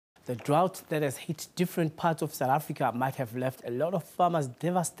The drought that has hit different parts of South Africa might have left a lot of farmers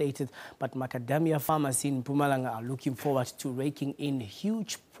devastated, but macadamia farmers in Mpumalanga are looking forward to raking in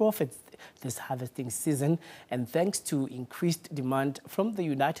huge profits this harvesting season, and thanks to increased demand from the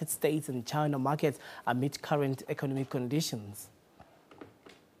United States and China markets amid current economic conditions.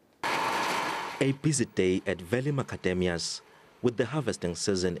 A busy day at Valley Macadamias. With the harvesting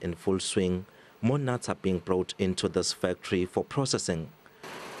season in full swing, more nuts are being brought into this factory for processing,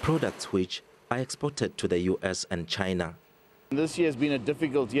 products which are exported to the US and China. This year has been a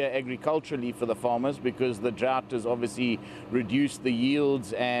difficult year agriculturally for the farmers because the drought has obviously reduced the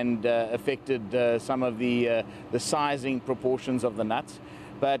yields and affected some of the sizing proportions of the nuts.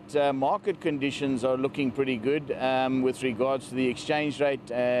 But market conditions are looking pretty good with regards to the exchange rate.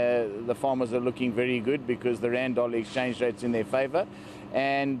 The farmers are looking very good because the rand-dollar exchange rate's in their favor.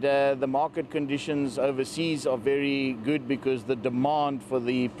 And the market conditions overseas are very good because the demand for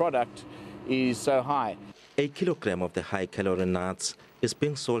the product is so high. A kilogram of the high-calorie nuts is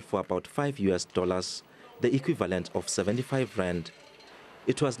being sold for about $5, the equivalent of 75 rand.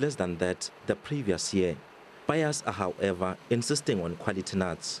 It was less than that the previous year. Buyers are, however, insisting on quality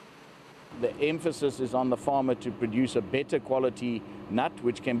nuts. The emphasis is on the farmer to produce a better quality nut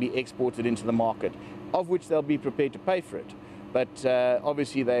which can be exported into the market, of which they'll be prepared to pay for it. But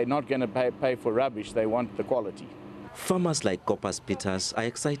obviously they're not going to pay for rubbish, they want the quality. Farmers like Kopas Peters are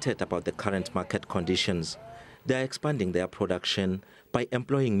excited about the current market conditions. They are expanding their production by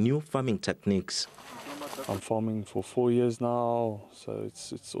employing new farming techniques. I'm farming for 4 years now, so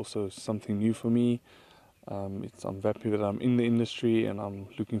it's also something new for me. I'm happy that I'm in the industry, and I'm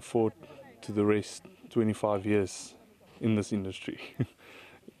looking forward to the rest 25 years in this industry.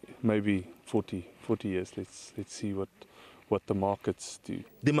 Maybe 40 years. Let's see what the markets do.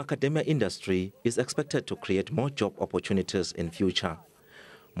 The macadamia industry is expected to create more job opportunities in future.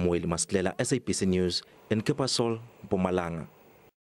 Mpumalanga, SABC News in Mpumalanga.